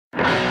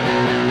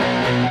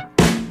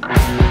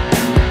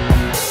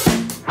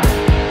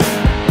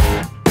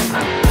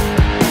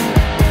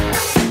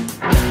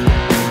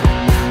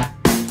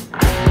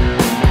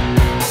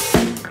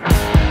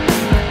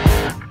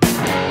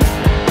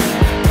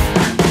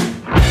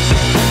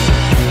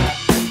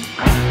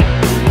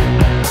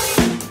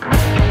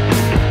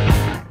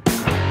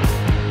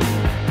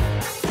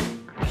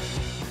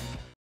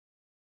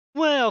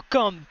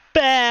Welcome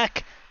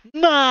back,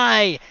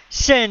 my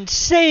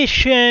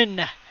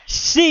sensation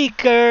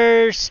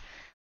seekers.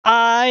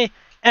 I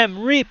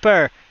am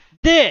Reaper.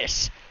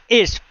 This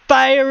is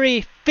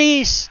Fiery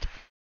Feast,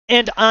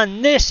 and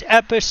on this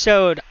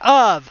episode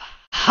of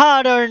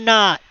Hot or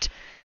Not,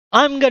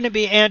 I'm going to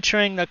be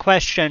answering the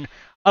question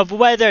of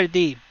whether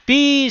the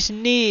bee's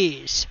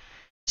knees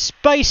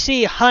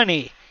spicy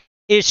honey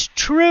is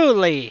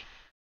truly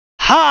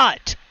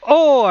hot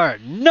or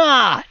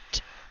not.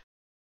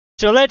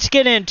 So let's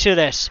get into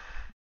this.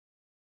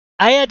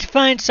 I had to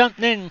find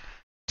something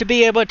to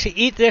be able to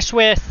eat this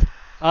with.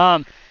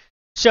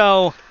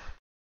 So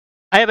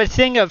I have a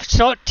thing of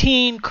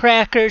saltine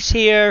crackers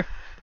here.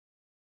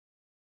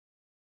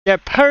 They're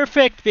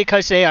perfect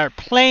because they are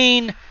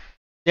plain.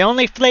 The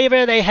only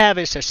flavor they have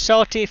is a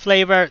salty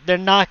flavor. They're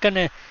not going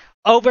to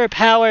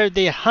overpower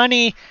the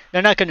honey.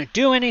 They're not going to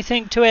do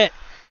anything to it.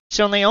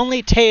 So the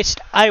only taste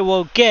I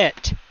will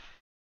get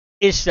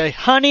is the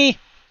honey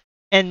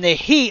and the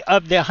heat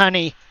of the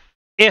honey,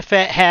 if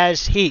it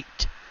has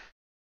heat.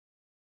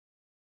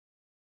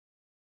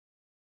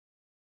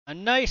 A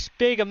nice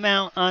big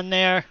amount on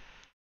there.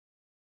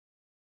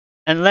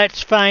 And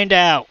let's find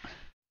out.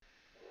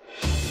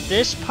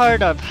 This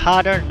part of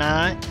Hot or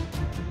Not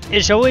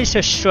is always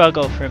a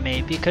struggle for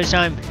me because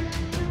I'm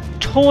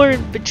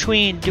torn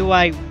between, do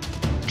I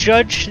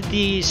judge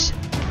these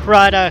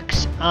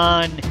products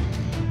on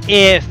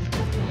if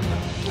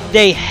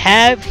they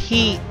have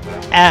heat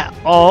at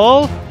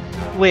all,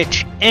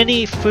 which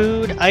any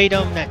food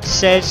item that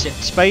says it's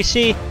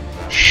spicy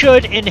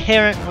should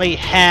inherently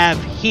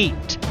have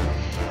heat.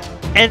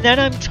 And then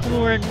I'm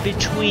torn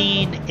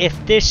between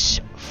if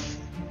this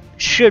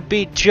should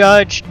be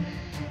judged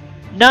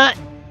not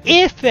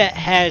if it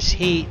has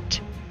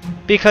heat,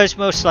 because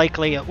most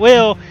likely it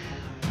will,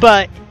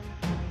 but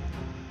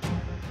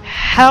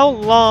how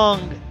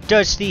long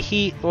does the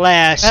heat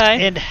last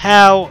and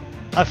how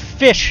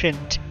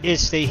efficient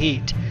is the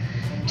heat.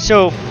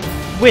 So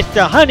with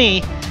the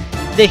honey,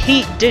 the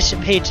heat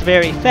dissipates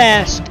very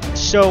fast,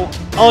 so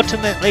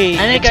ultimately I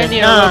think I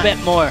need a little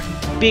bit more,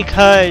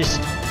 because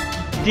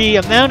the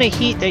amount of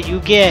heat that you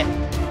get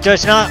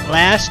does not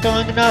last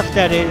long enough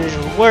that it is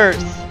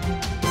worth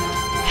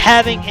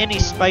having any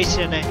spice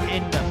in it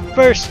in the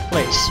first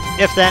place,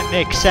 if that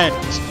makes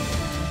sense.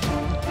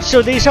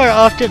 So these are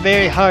often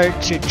very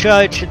hard to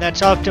judge, and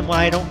that's often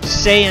why I don't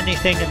say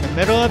anything in the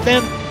middle of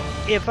them.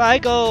 If I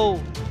go,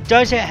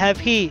 does it have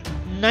heat?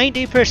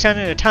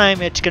 90% of the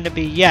time it's going to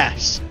be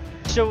yes.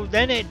 So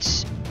then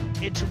it's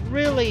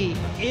really,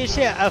 is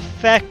it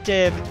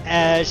effective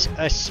as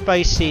a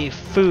spicy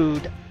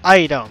food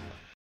item?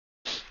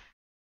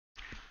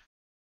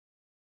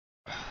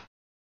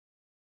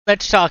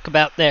 Let's talk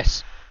about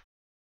this.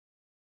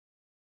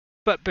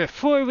 But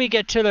before we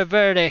get to the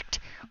verdict,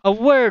 a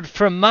word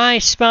from my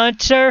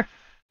sponsor,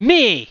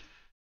 me.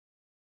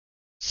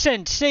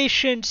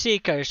 Sensation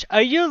Seekers,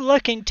 are you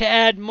looking to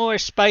add more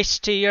spice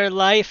to your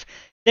life?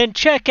 Then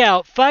check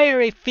out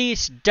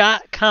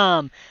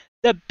fieryfeast.com,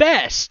 the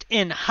best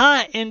in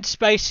hot and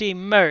spicy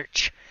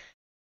merch.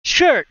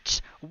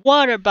 Shirts,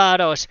 water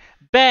bottles,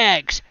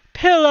 bags,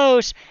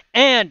 pillows,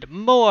 and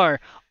more,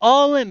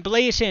 all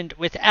emblazoned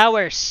with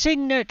our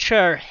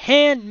signature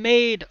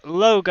handmade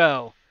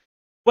logo.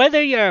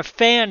 Whether you're a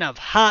fan of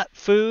hot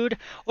food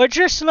or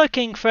just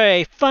looking for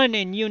a fun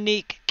and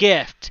unique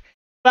gift,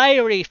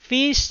 Fiery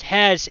Feast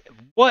has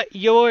what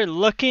you're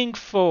looking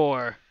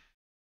for.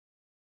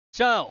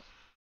 So,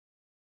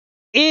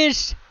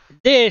 is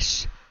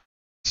this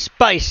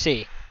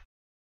spicy?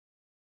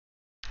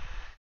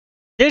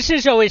 This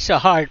is always the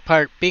hard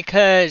part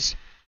because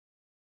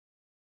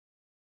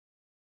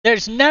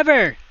there's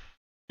never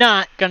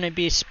not going to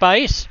be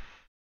spice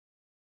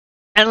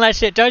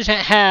unless it doesn't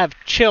have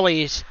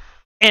chilies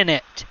in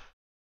it,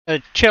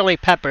 chili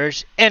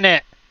peppers in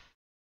it.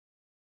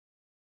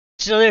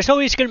 So there's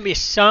always going to be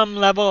some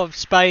level of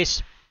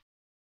spice.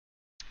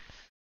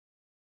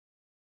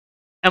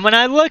 And when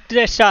I looked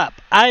this up,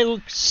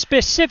 I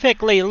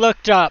specifically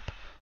looked up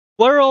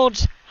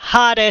world's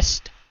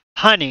hottest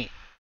honey.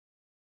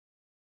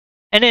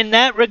 And in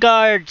that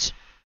regards,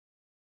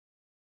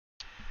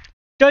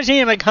 doesn't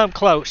even come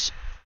close.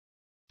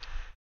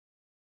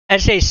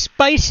 As a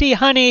spicy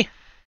honey,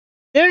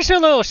 there's a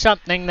little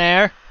something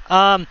there.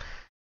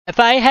 If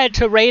I had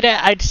to rate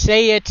it, I'd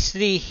say it's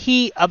the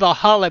heat of a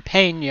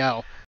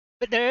jalapeno.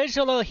 But there is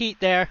a little heat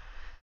there.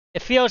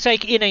 It feels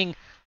like eating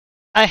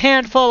a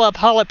handful of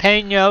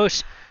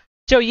jalapenos.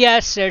 So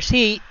yes, there's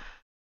heat.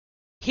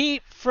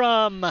 Heat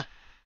from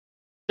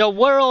the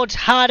world's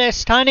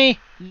hottest honey?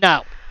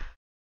 No.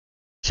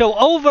 So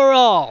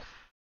overall,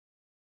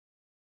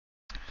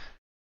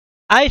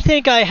 I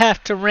think I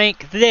have to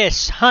rank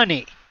this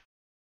honey,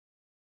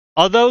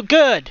 although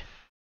good,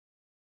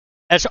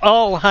 as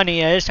all honey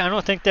is. I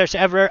don't think there's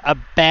ever a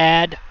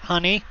bad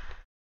honey.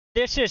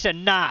 This is a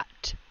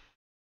not.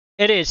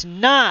 It is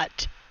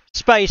not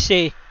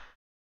spicy,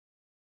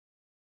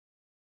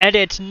 and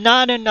it's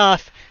not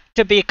enough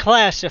to be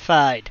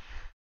classified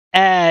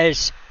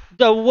as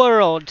the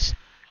world's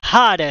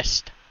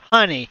hottest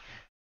honey.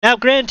 Now,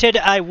 granted,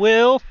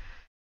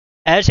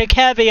 as a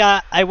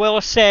caveat, I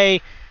will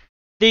say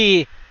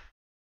the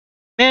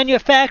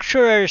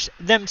manufacturers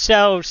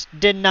themselves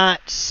did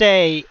not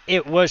say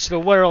it was the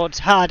world's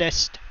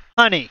hottest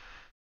honey.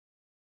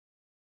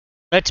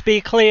 Let's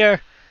be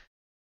clear,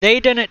 they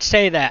didn't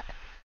say that.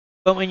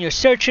 But when you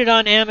search it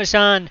on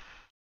Amazon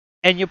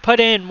and you put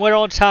in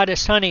world's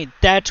hottest honey,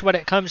 that's what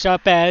it comes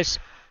up as,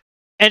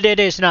 and it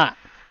is not.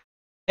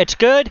 It's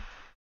good,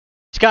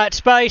 it's got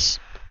spice,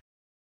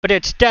 but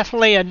it's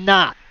definitely a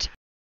not.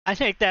 I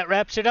think that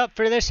wraps it up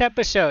for this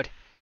episode.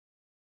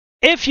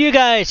 If you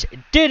guys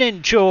did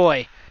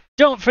enjoy,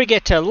 don't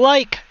forget to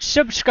like,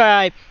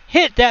 subscribe,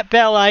 hit that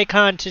bell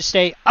icon to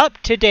stay up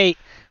to date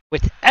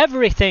with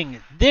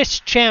everything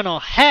this channel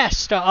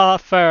has to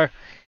offer.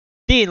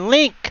 The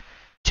link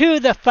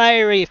to the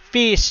Fiery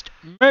Feast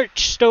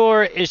merch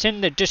store is in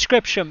the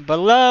description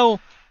below.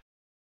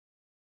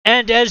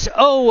 And as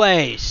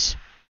always,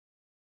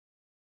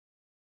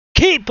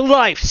 keep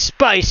life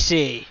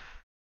spicy!